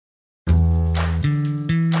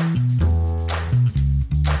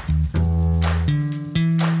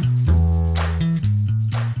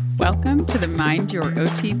Mind Your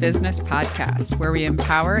OT Business podcast, where we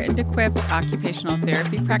empower and equip occupational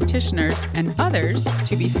therapy practitioners and others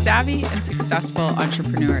to be savvy and successful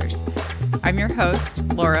entrepreneurs. I'm your host,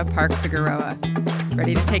 Laura Park Figueroa.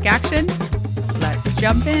 Ready to take action? Let's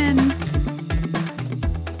jump in.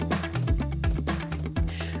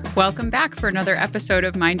 Welcome back for another episode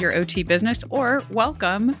of Mind Your OT Business, or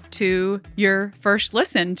welcome to your first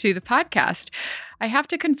listen to the podcast. I have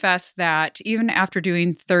to confess that even after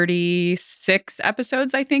doing 36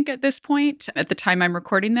 episodes, I think at this point, at the time I'm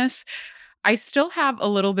recording this, I still have a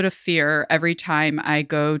little bit of fear every time I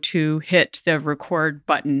go to hit the record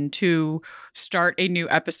button to start a new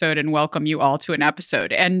episode and welcome you all to an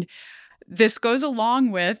episode. And this goes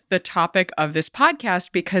along with the topic of this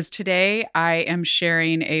podcast because today I am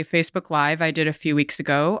sharing a Facebook Live I did a few weeks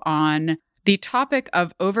ago on the topic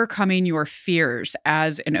of overcoming your fears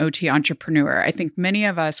as an OT entrepreneur. I think many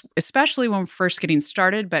of us, especially when we're first getting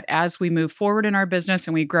started, but as we move forward in our business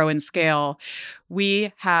and we grow and scale,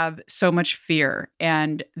 we have so much fear.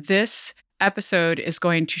 And this episode is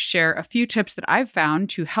going to share a few tips that I've found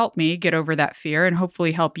to help me get over that fear and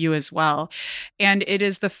hopefully help you as well. And it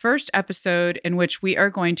is the first episode in which we are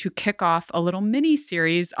going to kick off a little mini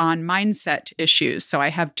series on mindset issues. So I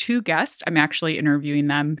have two guests. I'm actually interviewing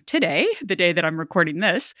them today, the day that I'm recording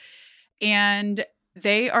this. And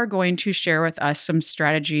they are going to share with us some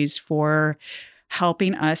strategies for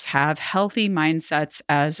helping us have healthy mindsets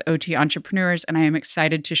as OT entrepreneurs. And I am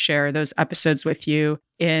excited to share those episodes with you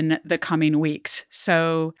in the coming weeks.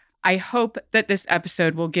 So I hope that this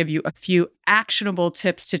episode will give you a few actionable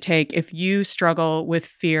tips to take if you struggle with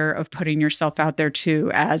fear of putting yourself out there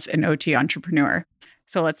too as an OT entrepreneur.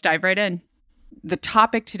 So let's dive right in. The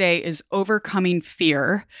topic today is overcoming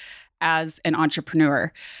fear as an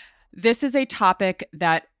entrepreneur. This is a topic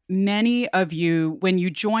that many of you, when you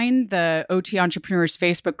join the OT Entrepreneurs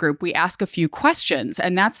Facebook group, we ask a few questions,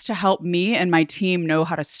 and that's to help me and my team know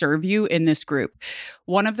how to serve you in this group.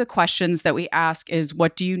 One of the questions that we ask is,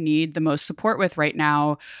 what do you need the most support with right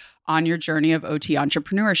now on your journey of OT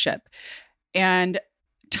entrepreneurship? And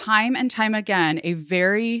time again, a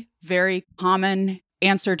very, very common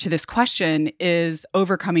answer to this question is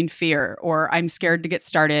overcoming fear, or I'm scared to get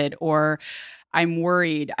started, or I'm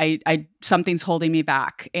worried, I something's holding me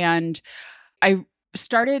back. And I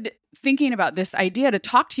started thinking about this idea to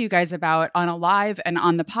talk to you guys about on a live and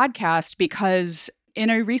on the podcast because in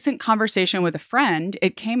a recent conversation with a friend,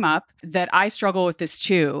 it came up that I struggle with this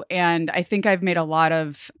too. And I think I've made a lot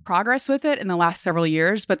of progress with it in the last several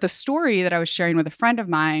years. But the story that I was sharing with a friend of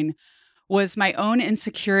mine was my own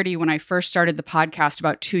insecurity when I first started the podcast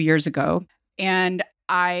about 2 years ago. And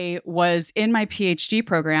I was in my PhD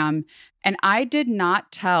program, and I did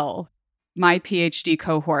not tell my PhD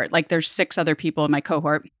cohort, like there's 6 other people in my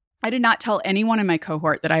cohort, I did not tell anyone in my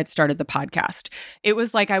cohort that I had started the podcast. It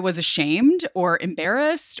was like I was ashamed or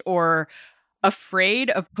embarrassed or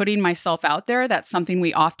afraid of putting myself out there. That's something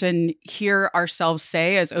we often hear ourselves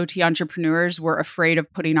say as OT entrepreneurs. We're afraid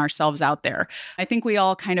of putting ourselves out there. I think we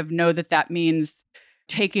all kind of know that that means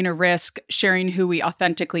taking a risk, sharing who we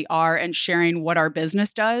authentically are, and sharing what our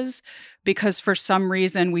business does, because for some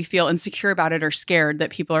reason we feel insecure about it or scared that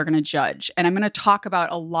people are going to judge. And I'm going to talk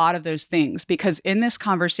about a lot of those things because in this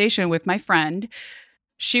conversation with my friend,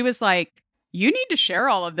 she was like, you need to share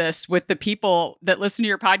all of this with the people that listen to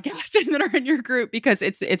your podcast and that are in your group because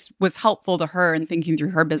it was helpful to her in thinking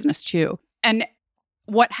through her business too. And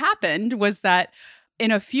what happened was that in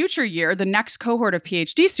a future year, the next cohort of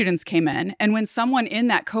PhD students came in. And when someone in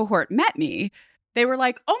that cohort met me, they were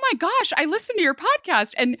like, oh my gosh, I listened to your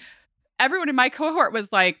podcast. And everyone in my cohort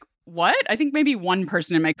was like, what? I think maybe one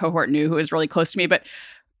person in my cohort knew who was really close to me, but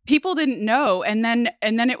people didn't know. And then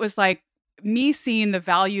it was like me seeing the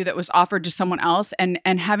value that was offered to someone else and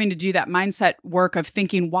having to do that mindset work of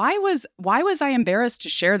thinking, why was I embarrassed to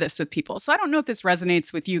share this with people? So I don't know if this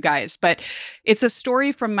resonates with you guys, but it's a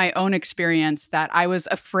story from my own experience that I was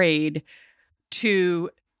afraid to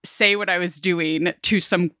say what I was doing to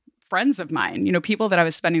some friends of mine, people that I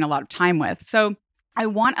was spending a lot of time with. So I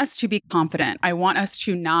want us to be confident. I want us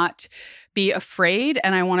to not be afraid,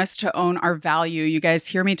 and I want us to own our value. You guys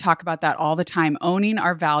hear me talk about that all the time, owning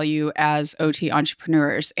our value as OT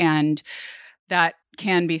entrepreneurs. And that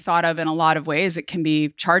can be thought of in a lot of ways. It can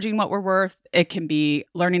be charging what we're worth. It can be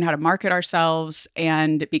learning how to market ourselves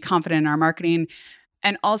and be confident in our marketing.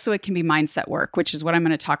 And also it can be mindset work, which is what I'm going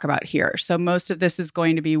to talk about here. So most of this is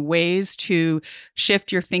going to be ways to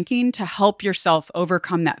shift your thinking to help yourself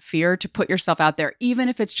overcome that fear, to put yourself out there, even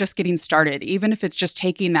if it's just getting started, even if it's just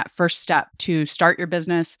taking that first step to start your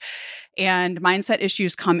business. And mindset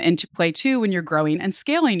issues come into play too when you're growing and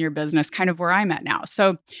scaling your business, kind of where I'm at now.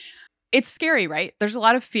 So it's scary, right? There's a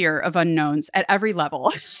lot of fear of unknowns at every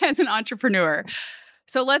level as an entrepreneur.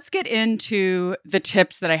 So let's get into the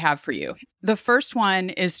tips that I have for you. The first one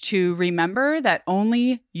is to remember that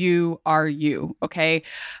only you are you, okay?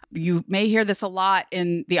 You may hear this a lot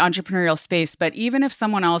in the entrepreneurial space, but even if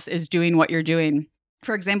someone else is doing what you're doing,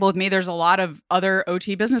 for example, with me, there's a lot of other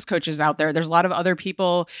OT business coaches out there. There's a lot of other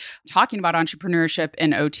people talking about entrepreneurship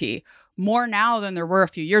in OT. More now than there were a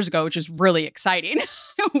few years ago, which is really exciting.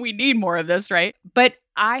 We need more of this, right? But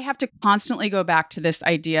I have to constantly go back to this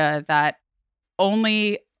idea that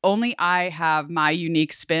only I have my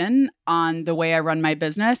unique spin on the way I run my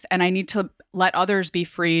business, and I need to let others be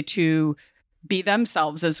free to be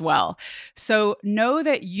themselves as well. So know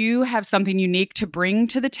that you have something unique to bring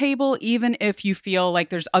to the table, even if you feel like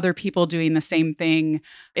there's other people doing the same thing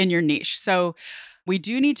in your niche. So we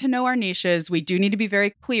do need to know our niches. We do need to be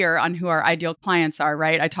very clear on who our ideal clients are,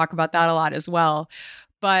 right? I talk about that a lot as well.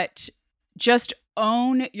 But just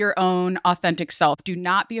own your own authentic self. Do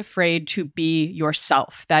not be afraid to be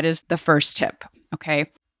yourself. That is the first tip,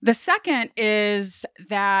 okay? The second is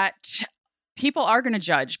that people are going to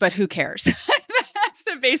judge, but who cares? That's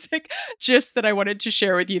the basic gist that I wanted to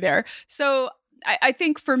share with you there. So I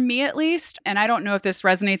think for me at least, and I don't know if this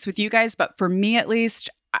resonates with you guys, but for me at least,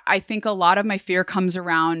 I think a lot of my fear comes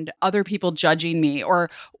around other people judging me or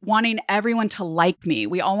wanting everyone to like me.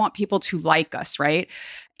 We all want people to like us, right?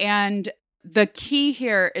 And the key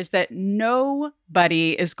here is that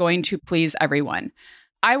nobody is going to please everyone.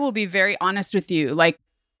 I will be very honest with you. Like,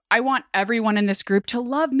 I want everyone in this group to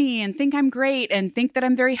love me and think I'm great and think that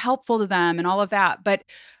I'm very helpful to them and all of that. But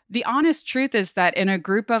the honest truth is that in a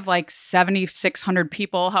group of like 7,600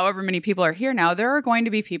 people, however many people are here now, there are going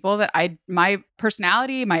to be people that my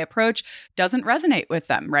personality, my approach doesn't resonate with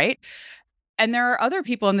them, right? And there are other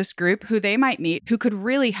people in this group who they might meet who could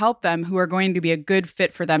really help them, who are going to be a good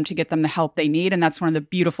fit for them to get them the help they need. And that's one of the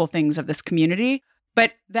beautiful things of this community.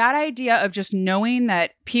 But that idea of just knowing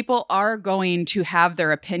that people are going to have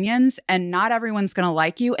their opinions and not everyone's going to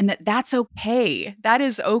like you, and that's okay. That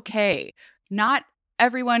is okay. Not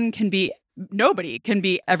everyone can be, nobody can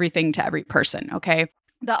be everything to every person, okay?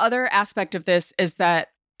 The other aspect of this is that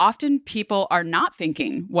often people are not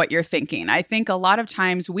thinking what you're thinking. I think a lot of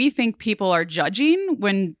times we think people are judging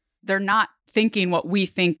when they're not thinking what we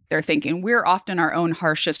think they're thinking. We're often our own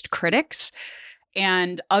harshest critics,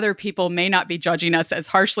 and other people may not be judging us as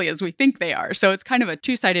harshly as we think they are. So it's kind of a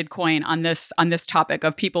two-sided coin on this topic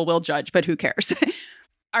of people will judge, but who cares?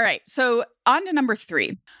 All right, so on to number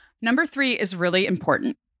 3. Number 3 is really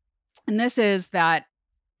important. And this is that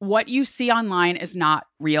what you see online is not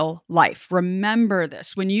real life. Remember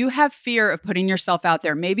this. When you have fear of putting yourself out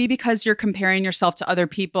there, maybe because you're comparing yourself to other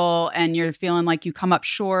people and you're feeling like you come up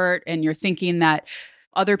short and you're thinking that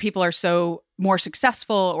other people are so more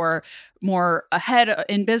successful or more ahead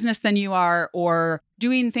in business than you are, or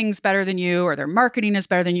doing things better than you, or their marketing is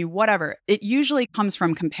better than you, whatever. It usually comes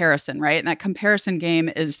from comparison, right? And that comparison game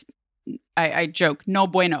is, I joke, no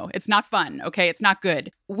bueno. It's not fun, okay? It's not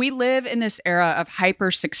good. We live in this era of hyper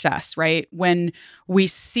success, right? When we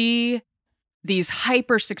see these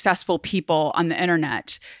hyper successful people on the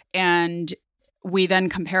internet and we then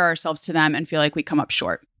compare ourselves to them and feel like we come up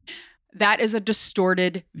short. That is a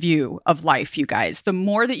distorted view of life, you guys. The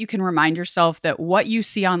more that you can remind yourself that what you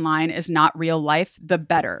see online is not real life, the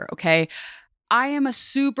better, okay? I am a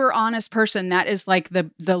super honest person. That is like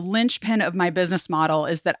the linchpin of my business model,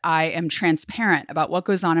 is that I am transparent about what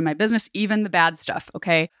goes on in my business, even the bad stuff,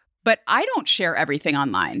 okay? But I don't share everything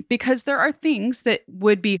online because there are things that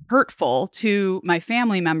would be hurtful to my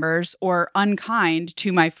family members or unkind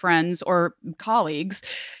to my friends or colleagues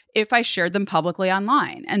if I shared them publicly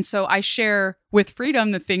online. And so I share with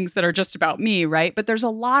freedom the things that are just about me, right? But there's a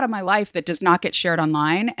lot of my life that does not get shared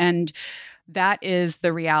online. And that is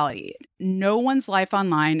the reality. No one's life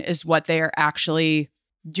online is what they are actually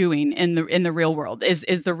doing in the real world, is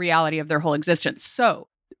the reality of their whole existence. So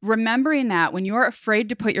remembering that when you're afraid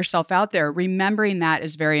to put yourself out there, remembering that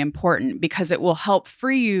is very important because it will help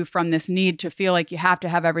free you from this need to feel like you have to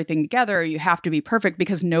have everything together or you have to be perfect,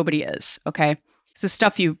 because nobody is, okay? This is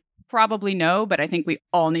stuff you probably know, but I think we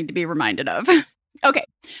all need to be reminded of. Okay.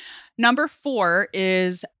 Number 4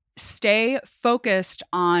 is stay focused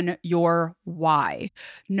on your why.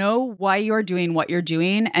 Know why you're doing what you're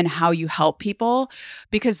doing and how you help people,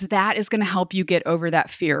 because that is going to help you get over that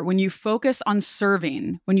fear. When you focus on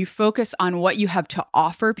serving, when you focus on what you have to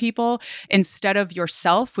offer people instead of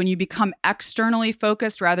yourself, when you become externally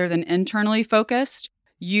focused rather than internally focused,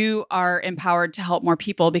 you are empowered to help more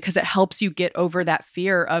people because it helps you get over that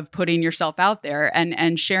fear of putting yourself out there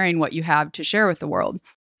and sharing what you have to share with the world.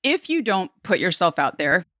 If you don't put yourself out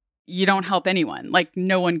there, you don't help anyone. Like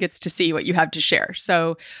no one gets to see what you have to share.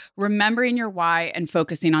 So remembering your why and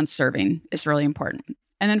focusing on serving is really important.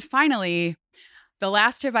 And then finally, the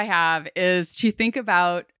last tip I have is to think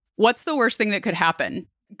about what's the worst thing that could happen.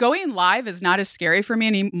 Going live is not as scary for me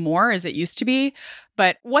anymore as it used to be,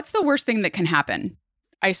 but what's the worst thing that can happen?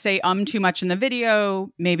 I say too much in the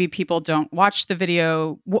video, maybe people don't watch the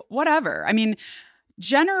video, whatever. I mean,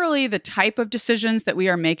 generally the type of decisions that we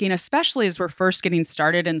are making, especially as we're first getting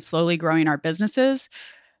started and slowly growing our businesses,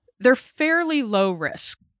 they're fairly low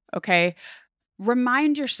risk, okay?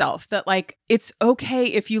 Remind yourself that like, it's okay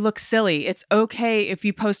if you look silly. It's okay if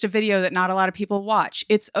you post a video that not a lot of people watch.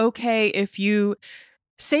 It's okay if you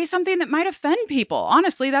say something that might offend people.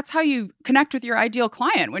 Honestly, that's how you connect with your ideal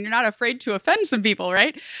client, when you're not afraid to offend some people,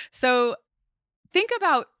 right? So think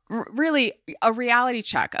about really a reality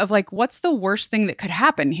check of like, what's the worst thing that could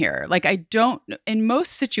happen here? Like, in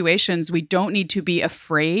most situations, we don't need to be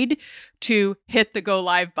afraid to hit the go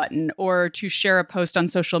live button or to share a post on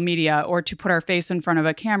social media or to put our face in front of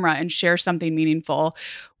a camera and share something meaningful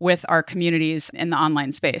with our communities in the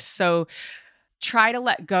online space. So try to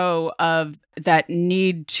let go of that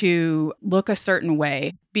need to look a certain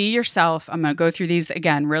way. Be yourself. I'm going to go through these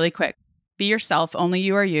again really quick. Be yourself. Only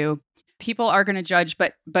you are you. People are going to judge,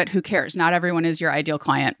 but who cares? Not everyone is your ideal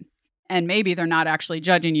client. And maybe they're not actually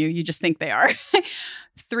judging you. You just think they are.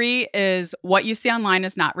 3 is what you see online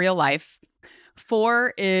is not real life.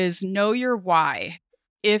 4 is know your why.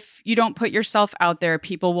 If you don't put yourself out there,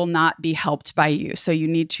 people will not be helped by you. So you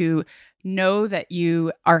need to know that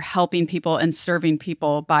you are helping people and serving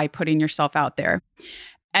people by putting yourself out there.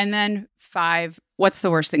 And then 5, what's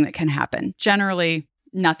the worst thing that can happen? Generally,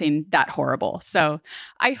 nothing that horrible. So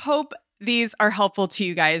I hope these are helpful to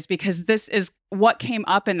you guys, because this is what came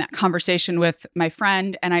up in that conversation with my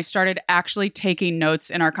friend. And I started actually taking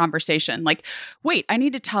notes in our conversation. Like, wait, I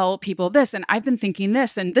need to tell people this, and I've been thinking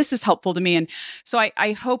this, and this is helpful to me. And so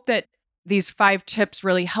I hope that these 5 tips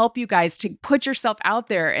really help you guys to put yourself out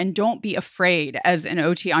there and don't be afraid as an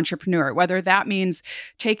OT entrepreneur, whether that means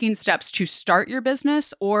taking steps to start your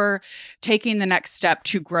business or taking the next step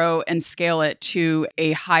to grow and scale it to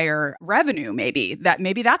a higher revenue. Maybe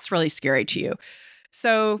that's really scary to you.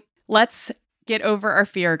 So let's get over our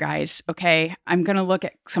fear, guys. Okay. I'm going to look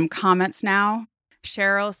at some comments now.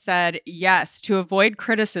 Cheryl said, yes, to avoid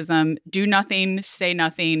criticism, do nothing, say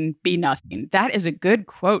nothing, be nothing. That is a good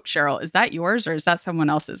quote, Cheryl. Is that yours or is that someone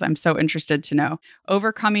else's? I'm so interested to know.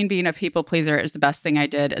 Overcoming being a people pleaser is the best thing I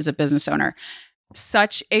did as a business owner.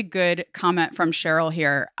 Such a good comment from Cheryl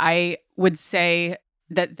here. I would say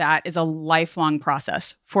that is a lifelong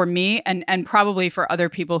process for me and probably for other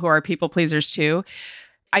people who are people pleasers too.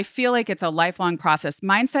 I feel like it's a lifelong process.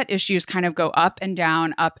 Mindset issues kind of go up and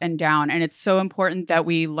down. And it's so important that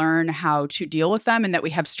we learn how to deal with them and that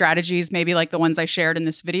we have strategies, maybe like the ones I shared in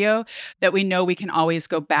this video, that we know we can always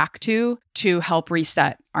go back to help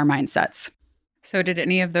reset our mindsets. So did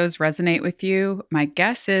any of those resonate with you? My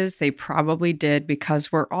guess is they probably did,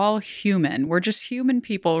 because we're all human. We're just human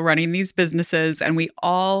people running these businesses, and we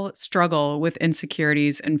all struggle with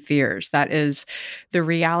insecurities and fears. That is the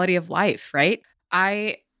reality of life, right?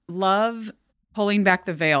 I love pulling back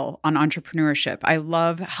the veil on entrepreneurship. I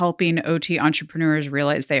love helping OT entrepreneurs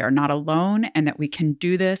realize they are not alone and that we can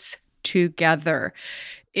do this together.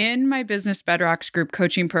 In my Business Bedrocks group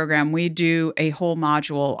coaching program, we do a whole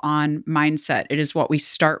module on mindset. It is what we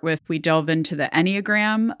start with. We delve into the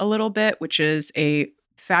Enneagram a little bit, which is a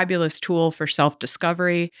fabulous tool for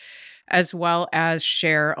self-discovery, as well as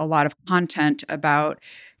share a lot of content about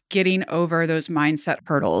getting over those mindset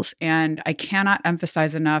hurdles. And I cannot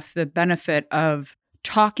emphasize enough the benefit of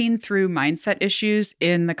talking through mindset issues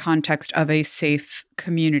in the context of a safe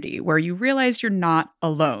community where you realize you're not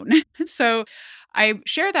alone. So I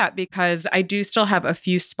share that because I do still have a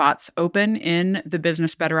few spots open in the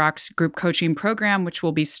Business Bedrocks group coaching program, which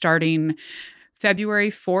will be starting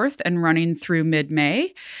February 4th and running through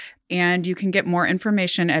mid-May. And you can get more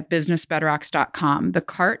information at businessbedrocks.com. The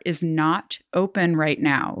cart is not open right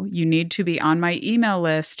now. You need to be on my email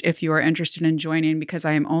list if you are interested in joining, because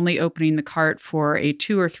I am only opening the cart for a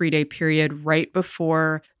 2 or 3 day period right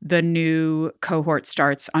before the new cohort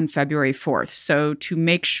starts on February 4th. So to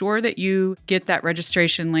make sure that you get that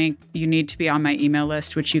registration link, you need to be on my email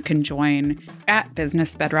list, which you can join at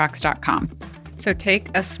businessbedrocks.com. So take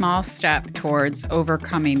a small step towards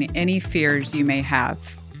overcoming any fears you may have,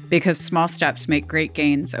 because small steps make great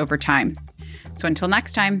gains over time. So until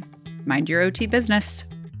next time, mind your OT business.